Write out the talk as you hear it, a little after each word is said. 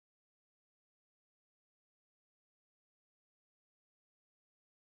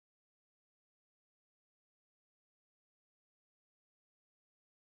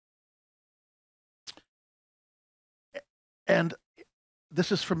And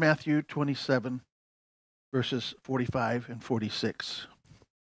this is from Matthew 27, verses 45 and 46,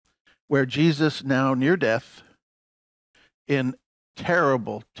 where Jesus, now near death, in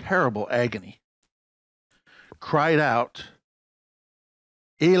terrible, terrible agony, cried out,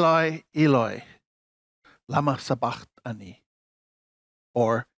 Eli, Eli, lama sabachthani,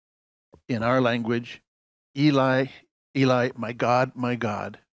 or in our language, Eli, Eli, my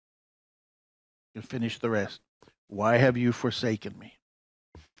God, you finish the rest. Why have you forsaken me?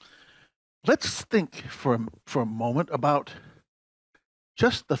 Let's think for a moment about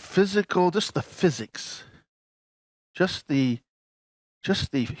just the physical, just the physics, just the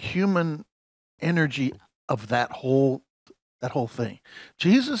human energy of that whole thing.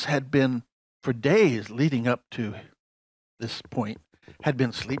 Jesus had been, for days leading up to this point, had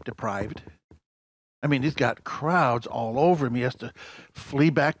been sleep deprived. I mean, he's got crowds all over him. He has to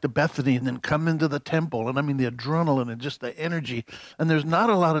flee back to Bethany and then come into the temple. And I mean, the adrenaline and just the energy. And there's not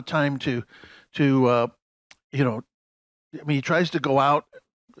a lot of time to I mean, he tries to go out.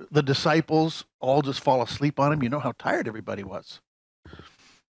 The disciples all just fall asleep on him. You know how tired everybody was.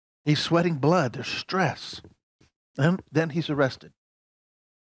 He's sweating blood. There's stress. And then he's arrested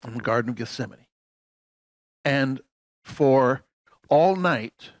in the Garden of Gethsemane. And for all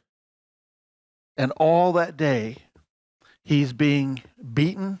night and all that day, he's being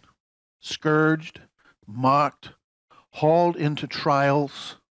beaten, scourged, mocked, hauled into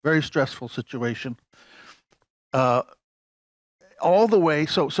trials, very stressful situation. All the way,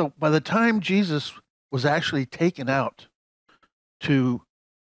 so by the time Jesus was actually taken out to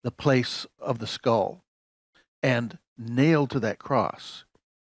the place of the skull and nailed to that cross,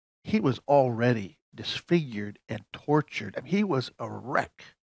 he was already disfigured and tortured. I mean, he was a wreck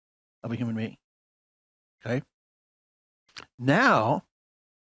of a human being. Okay? Now,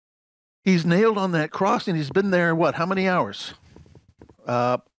 he's nailed on that cross and he's been there, what, how many hours?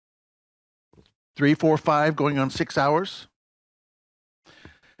 3, 4, 5, going on 6 hours.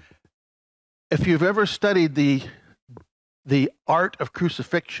 If you've ever studied the art of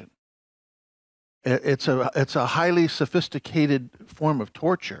crucifixion, it's a highly sophisticated form of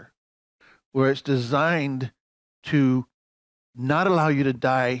torture where it's designed to not allow you to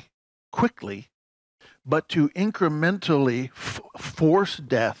die quickly, but to incrementally force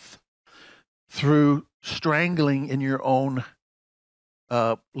death through strangling in your own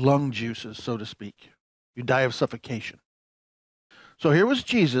lung juices, so to speak. You die of suffocation. So here was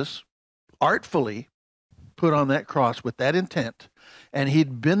Jesus, artfully put on that cross with that intent, and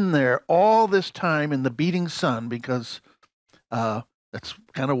he'd been there all this time in the beating sun because that's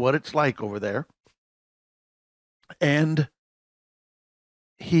kind of what it's like over there. And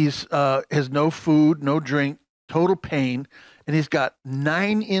he's has no food, no drink, total pain, and he's got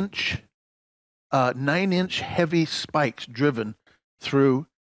 9-inch heavy spikes driven through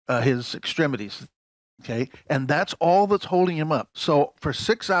his extremities. Okay, and that's all that's holding him up. So for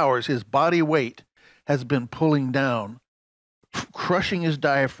 6 hours, his body weight has been pulling down, crushing his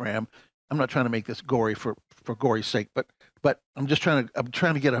diaphragm. I'm not trying to make this gory for gory's sake, but I'm trying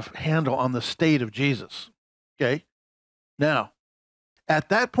to get a handle on the state of Jesus. Okay, now at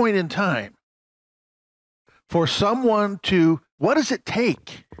that point in time, for someone to, what does it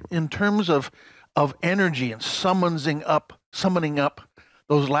take in terms of energy and summoning up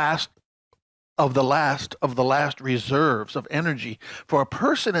those last reserves of energy for a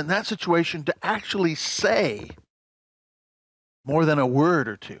person in that situation to actually say more than a word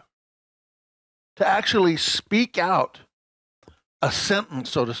or two, to actually speak out a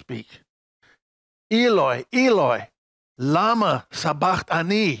sentence, so to speak. Eloi, Eloi, lama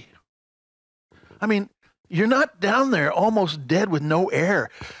sabachthani. I mean, you're not down there almost dead with no air,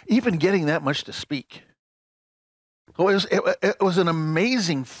 even getting that much to speak. So it was an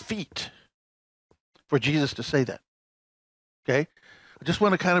amazing feat for Jesus to say that. Okay? I just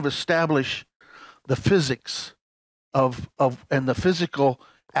want to kind of establish the physics of and the physical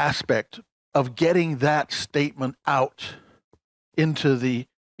aspect of getting that statement out into the,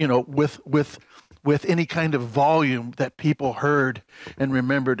 with any kind of volume that people heard and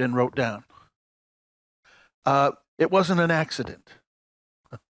remembered and wrote down. It wasn't an accident.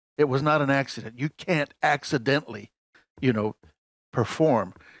 It was not an accident. You can't accidentally,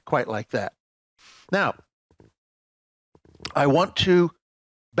 perform quite like that. Now, I want to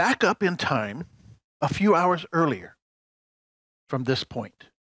back up in time a few hours earlier from this point.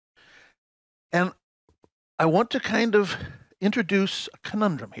 And I want to kind of introduce a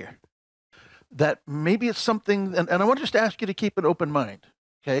conundrum here that maybe it's something, and I want to just ask you to keep an open mind,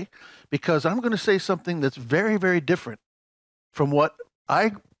 okay? Because I'm going to say something that's very, very different from what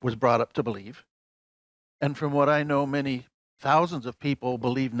I was brought up to believe and from what I know many thousands of people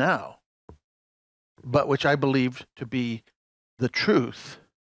believe now, but which I believe to be the truth.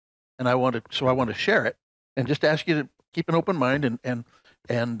 And I want to share it and just ask you to keep an open mind and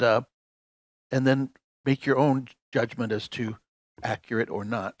then make your own judgment as to accurate or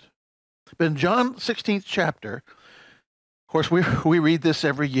not. But in John 16th chapter, of course, we read this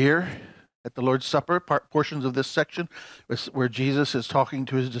every year at the Lord's Supper, portions of this section where Jesus is talking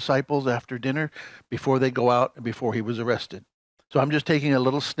to his disciples after dinner before they go out and before he was arrested. So I'm just taking a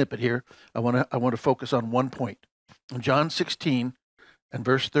little snippet here. I want to focus on one point. In John 16 and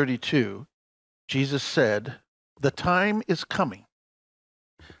verse 32, Jesus said, "The time is coming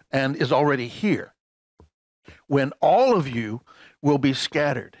and is already here when all of you will be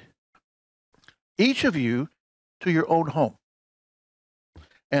scattered, each of you to your own home,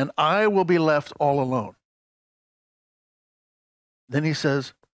 and I will be left all alone." Then he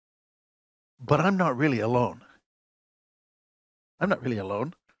says, "But I'm not really alone. I'm not really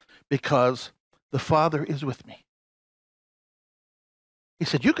alone because the Father is with me." He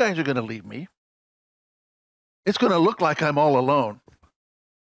said, "You guys are going to leave me. It's going to look like I'm all alone,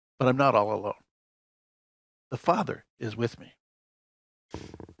 but I'm not all alone. The Father is with me."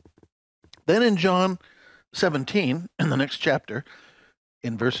 Then in John 17, in the next chapter,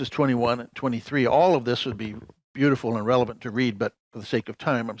 in verses 21 and 23, all of this would be beautiful and relevant to read, but for the sake of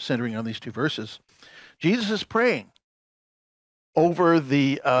time, I'm centering on these two verses. Jesus is praying over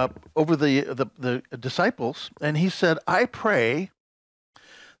the disciples, and he said, "I pray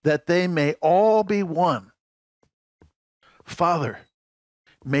that they may all be one. Father,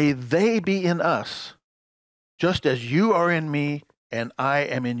 may they be in us, just as you are in me and I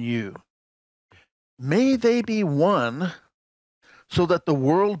am in you. May they be one, so that the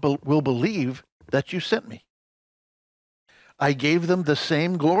world will believe that you sent me. I gave them the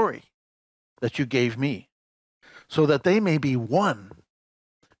same glory that you gave me, so that they may be one,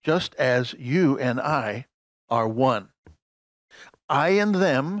 just as you and I are one. I in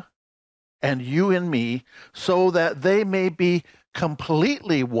them, and you in me, so that they may be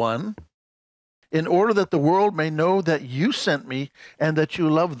completely one, in order that the world may know that you sent me and that you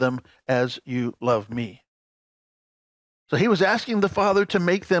love them as you love me." So he was asking the Father to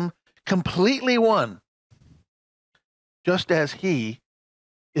make them completely one, just as he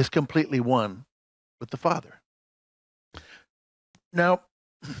is completely one with the Father. Now,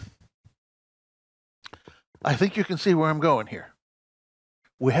 I think you can see where I'm going here.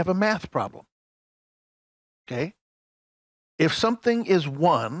 We have a math problem. Okay? If something is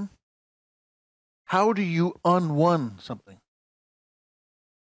one, how do you un-one something?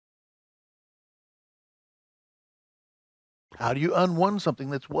 How do you un-one something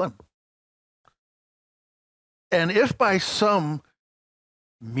that's one? And if by some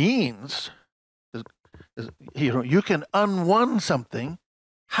means, you can un-one something,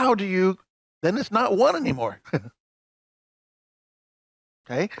 how do you, then it's not one anymore.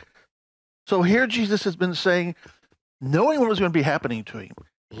 Okay? So here Jesus has been saying, knowing what was going to be happening to him,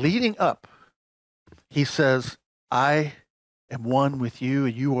 leading up, he says, "I am one with you,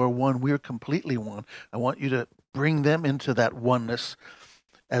 and you are one. We're completely one. I want you to bring them into that oneness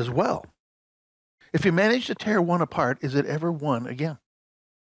as well." If you manage to tear one apart, is it ever one again?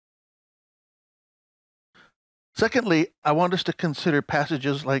 Secondly, I want us to consider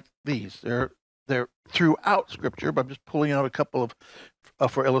passages like these. They're throughout Scripture, but I'm just pulling out a couple of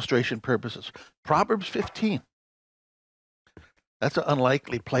for illustration purposes. Proverbs 15. That's an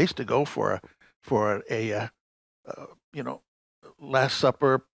unlikely place to go for a Last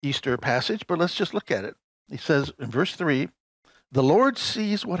Supper Easter passage, but let's just look at it. He says in verse 3, "The Lord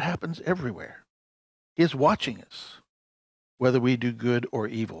sees what happens everywhere. He is watching us, whether we do good or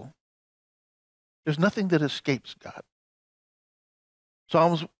evil." There's nothing that escapes God.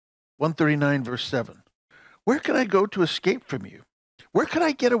 Psalms 139, verse 7. "Where can I go to escape from you? Where can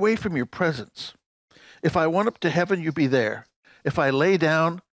I get away from your presence? If I went up to heaven, you'd be there. If I lay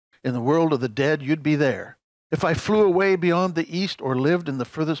down in the world of the dead, you'd be there. If I flew away beyond the east or lived in the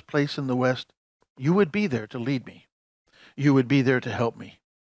furthest place in the west, you would be there to lead me. You would be there to help me.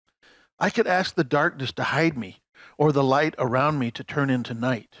 I could ask the darkness to hide me, or the light around me to turn into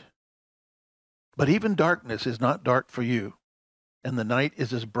night. But even darkness is not dark for you, and the night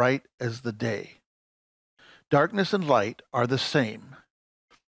is as bright as the day. Darkness and light are the same.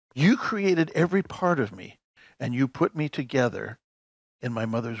 You created every part of me, and you put me together in my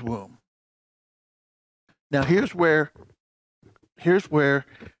mother's womb." Now here's where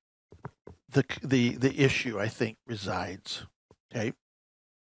the issue, I think, resides. Okay,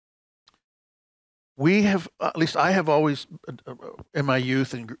 we have, at least I have always, in my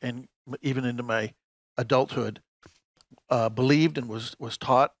youth and even into my adulthood, believed and was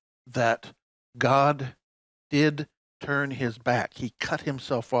taught that God did turn his back. He cut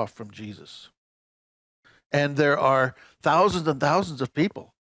himself off from Jesus. And there are thousands and thousands of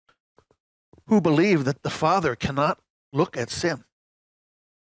people who believe that the Father cannot look at sin,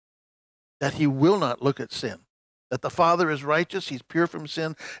 that he will not look at sin, that the Father is righteous, he's pure from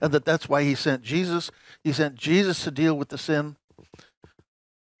sin, and that's why he sent Jesus. He sent Jesus to deal with the sin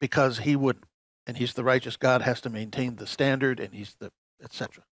because he wouldn't. And he's the righteous God, has to maintain the standard, and he's the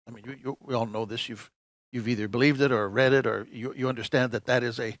etc. I mean, we all know this. You've either believed it or read it, or you understand that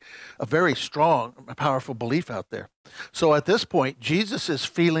is a very strong, powerful belief out there. So at this point, Jesus is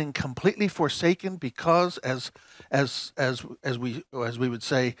feeling completely forsaken because, as we would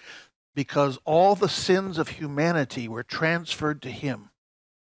say, because all the sins of humanity were transferred to him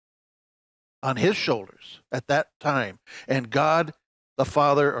on his shoulders at that time, and God, the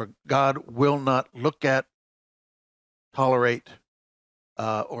Father, or God, will not look at, tolerate,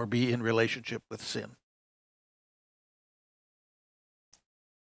 or be in relationship with sin.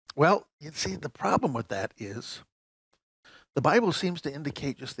 Well, you see, the problem with that is the Bible seems to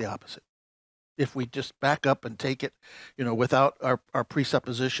indicate just the opposite. If we just back up and take it, without our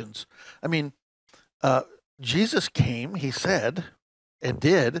presuppositions. I mean, Jesus came, he said, and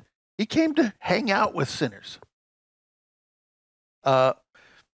did. He came to hang out with sinners.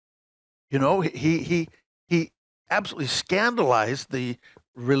 He absolutely scandalized the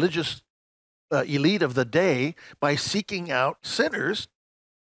religious elite of the day by seeking out sinners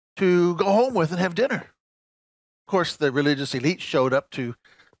to go home with and have dinner. Of course, the religious elite showed up to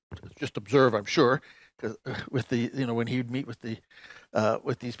just observe, I'm sure, with when he would meet with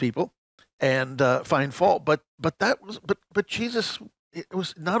these people and find fault. But Jesus, it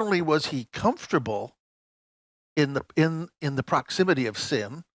was not only was he comfortable in the proximity of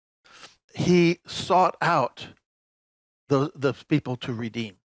sin, he sought out the people to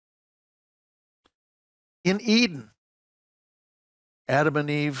redeem. In Eden, Adam and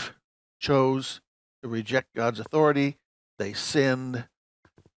Eve chose to reject God's authority. They sinned.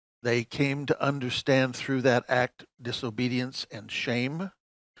 They came to understand through that act disobedience and shame.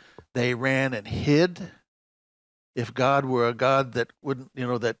 They ran and hid. If God were a God that wouldn't,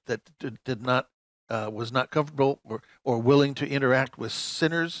 that did not was not comfortable or willing to interact with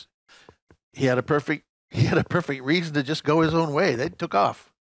sinners, he had a perfect reason to just go his own way. They took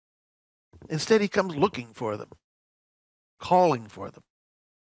off. Instead, he comes looking for them, calling for them,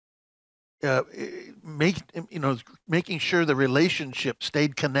 making sure the relationship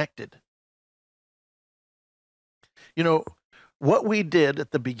stayed connected. What we did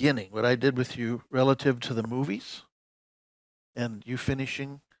at the beginning, what I did with you relative to the movies, and you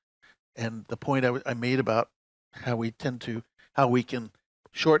finishing, and the point I made about how we can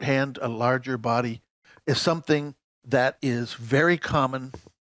shorthand a larger body, is something that is very common.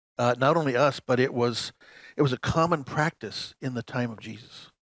 Not only us, but it was a common practice in the time of Jesus,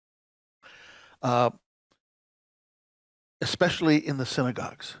 especially in the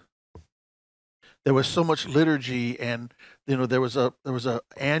synagogues. There was so much liturgy, and there was a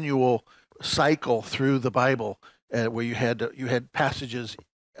annual cycle through the Bible where you had passages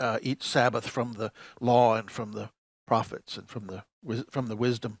each Sabbath from the law and from the prophets and from the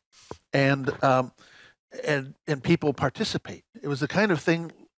wisdom, and people participate. It was the kind of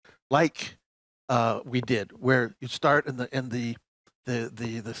thing like we did, where you start and the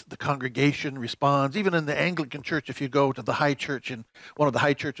congregation responds. Even in the Anglican Church, if you go to the high church in one of the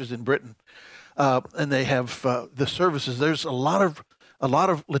high churches in Britain, and they have the services, there's a lot of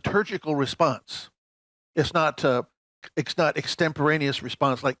liturgical response. It's not extemporaneous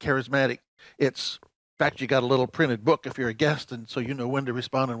response like charismatic. It's, in fact, you got a little printed book if you're a guest, and so you know when to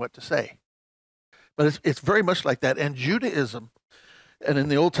respond and what to say. But it's very much like that. And Judaism, and in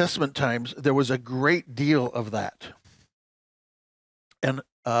the Old Testament times, there was a great deal of that. And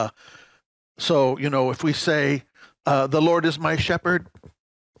so, if we say, the Lord is my shepherd,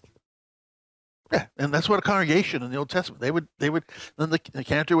 yeah, and that's what a congregation in the Old Testament, they would, then the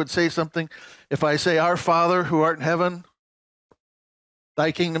cantor would say something. If I say, our Father who art in heaven,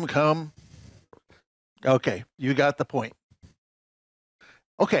 thy kingdom come. Okay, you got the point.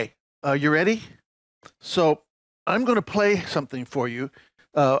 Okay, you ready? So I'm going to play something for you.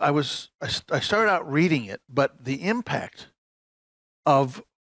 I started out reading it, but the impact of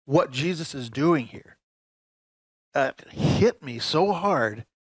what Jesus is doing here hit me so hard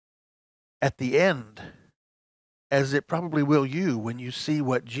at the end, as it probably will you when you see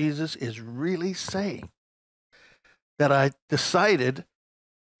what Jesus is really saying, that I decided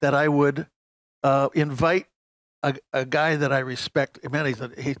that I would invite a guy that I respect. Man,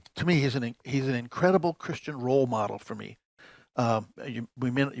 to me, he's an incredible Christian role model for me. You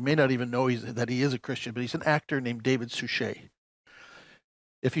may not even know that he is a Christian, but he's an actor named David Suchet.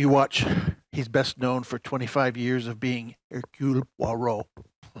 If you watch, he's best known for 25 years of being Hercule Poirot,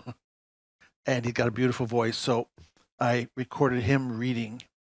 and he's got a beautiful voice. So I recorded him reading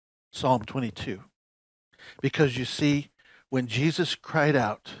Psalm 22, because you see, when Jesus cried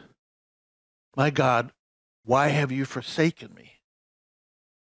out, "My God, why have you forsaken me?"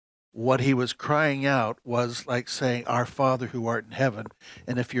 What he was crying out was like saying, "Our Father who art in heaven."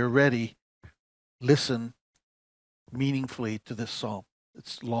 And if you're ready, listen meaningfully to this psalm.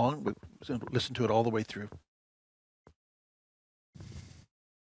 It's long, but listen to it all the way through.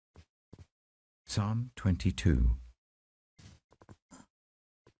 Psalm 22.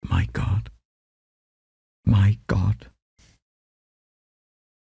 My God, why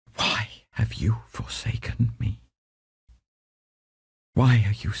have you forsaken me? Why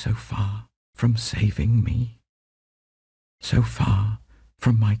are you so far from saving me? So far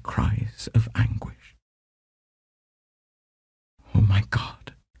from my cries of anguish? Oh my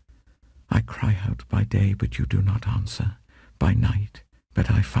God, I cry out by day, but you do not answer, by night, but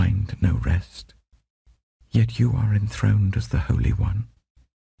I find no rest. Yet you are enthroned as the Holy One.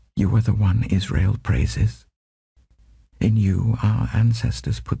 You are the one Israel praises. In you our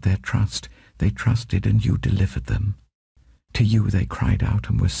ancestors put their trust. They trusted and you delivered them. To you they cried out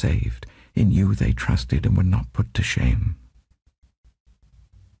and were saved. In you they trusted and were not put to shame.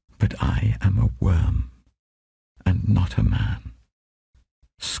 But I am a worm and not a man,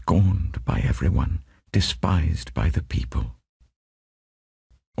 scorned by everyone, despised by the people.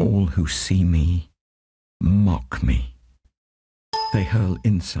 All who see me mock me. They hurl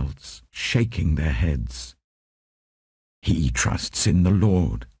insults, shaking their heads. He trusts in the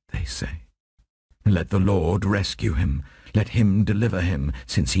Lord, they say. Let the Lord rescue him. Let him deliver him,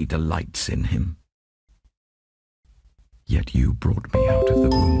 since he delights in him. Yet you brought me out of the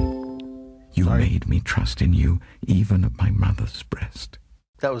womb. You made me trust in you, even at my mother's breast.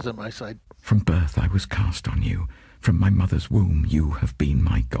 That was on my side. From birth I was cast on you. From my mother's womb you have been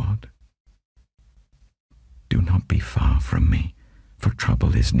my God. Do not be far from me, for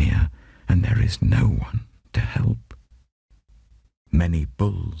trouble is near, and there is no one to help. Many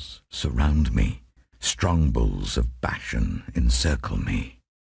bulls surround me. Strong bulls of Bashan encircle me.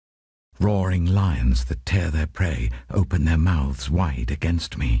 Roaring lions that tear their prey open their mouths wide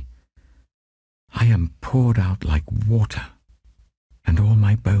against me. I am poured out like water, and all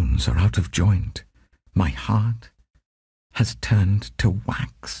my bones are out of joint. My heart has turned to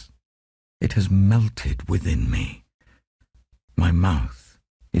wax. It has melted within me. My mouth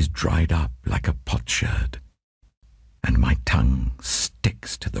is dried up like a potsherd, and my tongue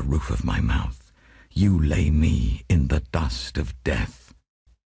sticks to the roof of my mouth. You lay me in the dust of death.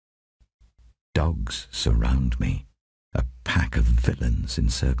 Dogs surround me. A pack of villains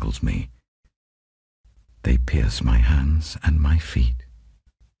encircles me. They pierce my hands and my feet.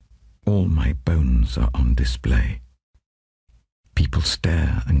 All my bones are on display. People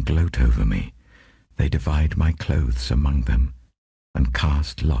stare and gloat over me. They divide my clothes among them and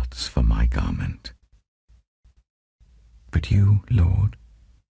cast lots for my garment. But you, Lord,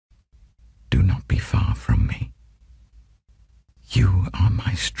 do not be far from me. You are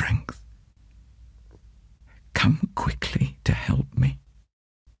my strength. Come quickly to help me.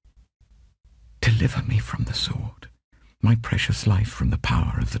 Deliver me from the sword, my precious life from the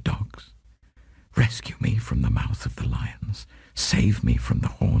power of the dogs. Rescue me from the mouth of the lions. Save me from the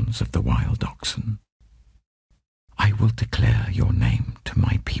horns of the wild oxen. I will declare your name to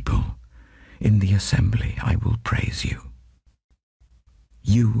my people. In the assembly I will praise you.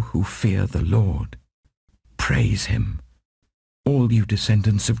 You who fear the Lord, praise him. All you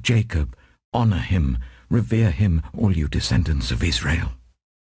descendants of Jacob, honor him. Revere him, all you descendants of Israel.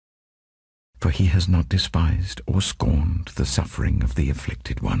 For he has not despised or scorned the suffering of the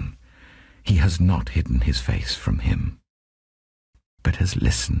afflicted one. He has not hidden his face from him, but has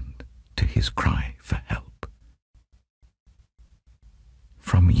listened to his cry for help.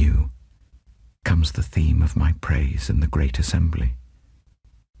 From you comes the theme of my praise in the great assembly.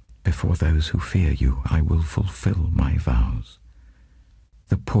 Before those who fear you, I will fulfill my vows.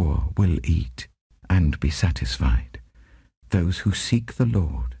 The poor will eat and be satisfied. Those who seek the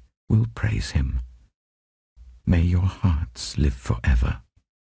Lord will praise him. May your hearts live forever.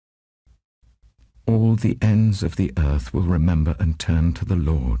 All the ends of the earth will remember and turn to the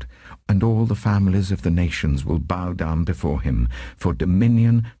Lord, and all the families of the nations will bow down before him, for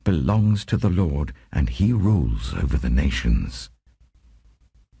dominion belongs to the Lord, and he rules over the nations.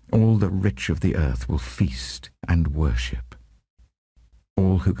 All the rich of the earth will feast and worship.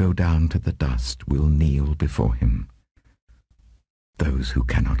 All who go down to the dust will kneel before him, those who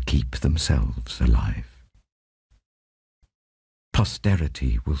cannot keep themselves alive.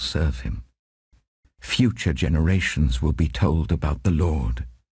 Posterity will serve him. Future generations will be told about the Lord.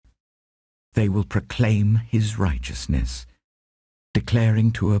 They will proclaim his righteousness,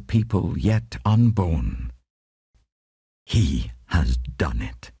 declaring to a people yet unborn, he has done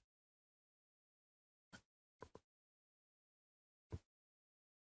it.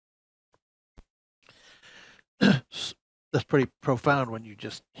 That's pretty profound when you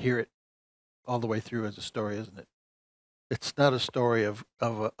just hear it all the way through as a story, isn't it? It's not a story of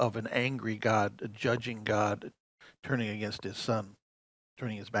an angry God, a judging God, turning against his son,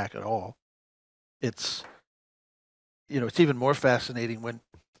 turning his back at all. It's it's even more fascinating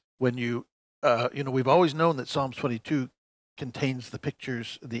when you we've always known that Psalms 22 contains the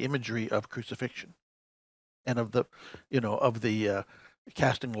pictures, the imagery of crucifixion, and of the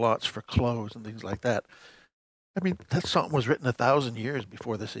casting lots for clothes and things like that. I mean, that psalm was written 1,000 years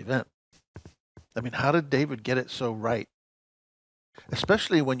before this event. I mean, how did David get it so right?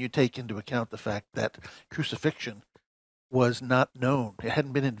 Especially when you take into account the fact that crucifixion was not known. It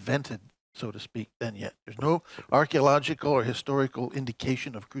hadn't been invented, so to speak, then yet. There's no archaeological or historical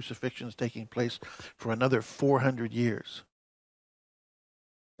indication of crucifixions taking place for another 400 years.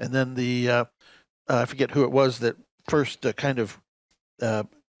 And then I forget who it was that first kind of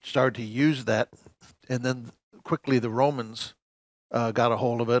started to use that, and then quickly the Romans got a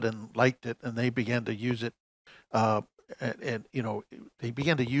hold of it and liked it, and they began to use it. And they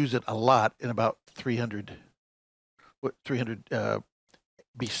began to use it a lot in about 300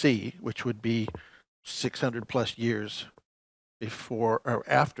 BC, which would be 600 plus years before or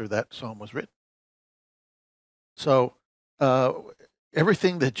after that psalm was written. So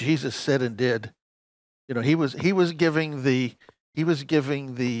everything that Jesus said and did, he was giving the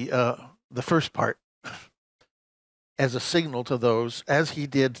first part as a signal to those, as he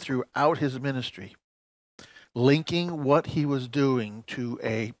did throughout his ministry, linking what he was doing to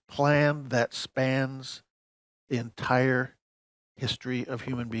a plan that spans the entire history of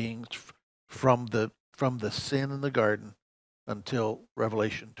human beings from the sin in the garden until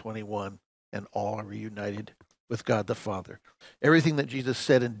Revelation 21, and all are reunited with God the Father. Everything that Jesus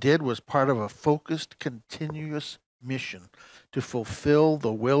said and did was part of a focused, continuous mission to fulfill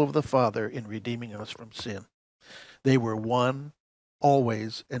the will of the Father in redeeming us from sin. They were one,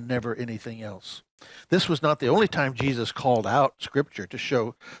 always, and never anything else. This was not the only time Jesus called out Scripture to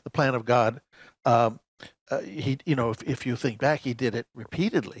show the plan of God. If you think back, he did it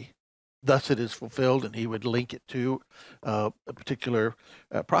repeatedly. Thus it is fulfilled, and he would link it to a particular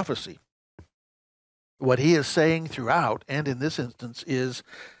prophecy. What he is saying throughout, and in this instance, is,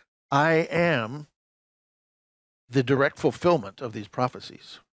 I am the direct fulfillment of these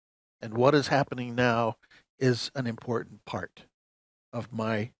prophecies. And what is happening now is an important part of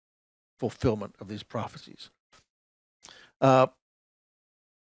my fulfillment of these prophecies.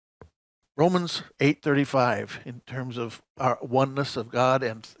 Romans 8:35, in terms of our oneness of God,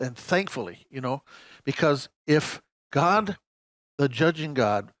 and thankfully, because if God, the judging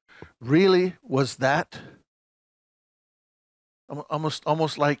God, really was that,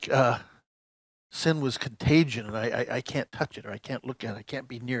 almost like sin was contagion, and I can't touch it, or I can't look at it, I can't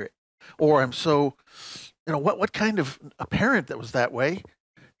be near it, or I'm so, what kind of a parent that was that way?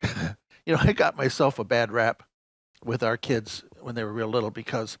 I got myself a bad rap with our kids when they were real little,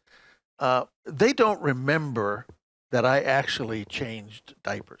 because they don't remember that I actually changed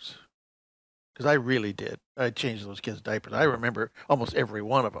diapers, because I really did. I changed those kids' diapers. I remember almost every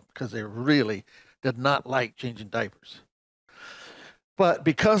one of them, because they really did not like changing diapers. But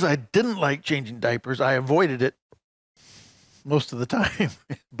because I didn't like changing diapers, I avoided it most of the time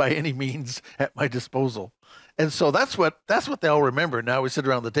by any means at my disposal. And so that's what they'll remember. Now we sit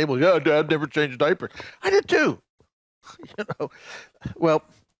around the table, yeah, Dad never changed diapers. I did too. Well,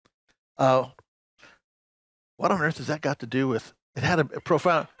 what on earth has that got to do with? It had a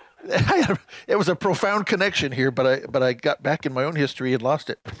profound. It was a profound connection here, but I got back in my own history and lost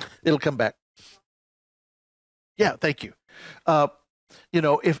it. It'll come back. Yeah, thank you.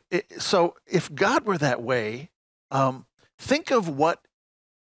 If God were that way, think of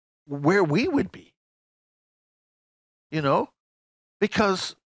where we would be.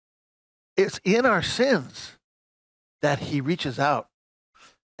 Because it's in our sins that he reaches out,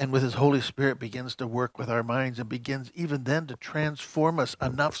 and with his Holy Spirit begins to work with our minds, and begins even then to transform us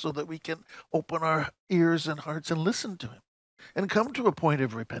enough so that we can open our ears and hearts and listen to him. and come to a point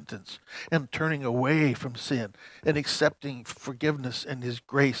of repentance and turning away from sin and accepting forgiveness and his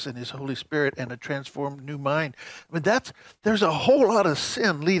grace and his Holy Spirit and a transformed new mind. I mean, there's a whole lot of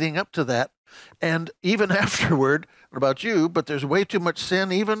sin leading up to that. And even afterward, what about you, but there's way too much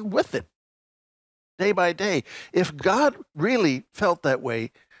sin even with it, day by day. If God really felt that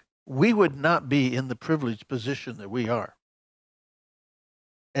way, we would not be in the privileged position that we are.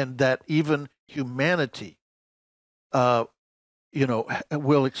 And that even humanity, will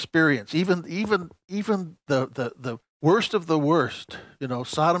experience, even the worst of the worst,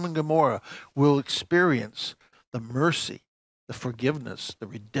 Sodom and Gomorrah will experience the mercy, the forgiveness, the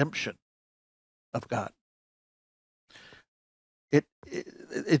redemption of God. It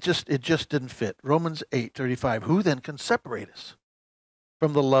just didn't fit. Romans 8:35. Who then can separate us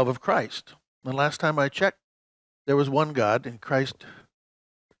from the love of Christ? The last time I checked, there was one God, and Christ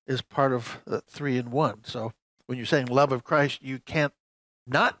is part of the 3 in 1. So when you're saying love of Christ, you can't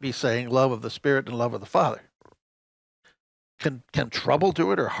not be saying love of the Spirit and love of the Father. Can trouble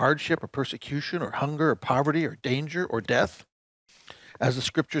do it, or hardship, or persecution, or hunger, or poverty, or danger, or death? As the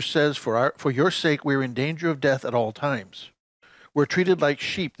Scripture says, for your sake we are in danger of death at all times. We're treated like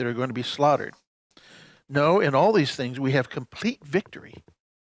sheep that are going to be slaughtered. No, in all these things we have complete victory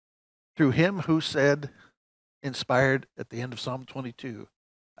through him who said, inspired at the end of Psalm 22,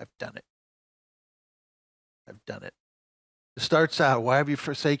 I've done it. I've done it. It starts out, why have you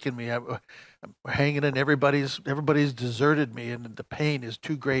forsaken me? I'm hanging in, everybody's deserted me, and the pain is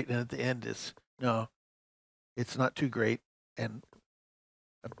too great. And at the end is, no, it's not too great. And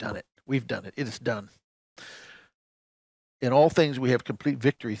I've done it. We've done it. It is done. In all things we have complete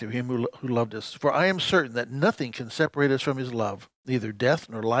victory through him who loved us. For I am certain that nothing can separate us from his love, neither death,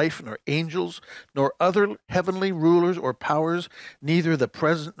 nor life, nor angels, nor other heavenly rulers or powers, neither the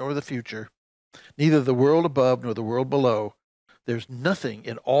present nor the future, neither the world above nor the world below. There's nothing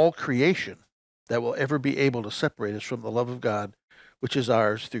in all creation that will ever be able to separate us from the love of God, which is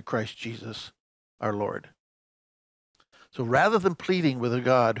ours through Christ Jesus our Lord. So rather than pleading with a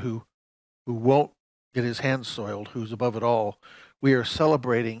God who won't get his hands soiled, who's above it all, we are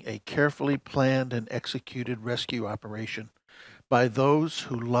celebrating a carefully planned and executed rescue operation by those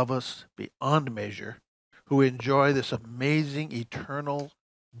who love us beyond measure, who enjoy this amazing eternal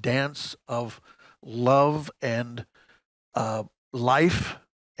dance of love and life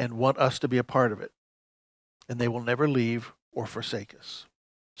and want us to be a part of it. And they will never leave or forsake us.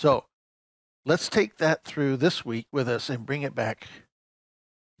 So let's take that through this week with us and bring it back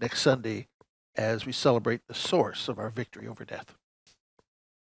next Sunday as we celebrate the source of our victory over death.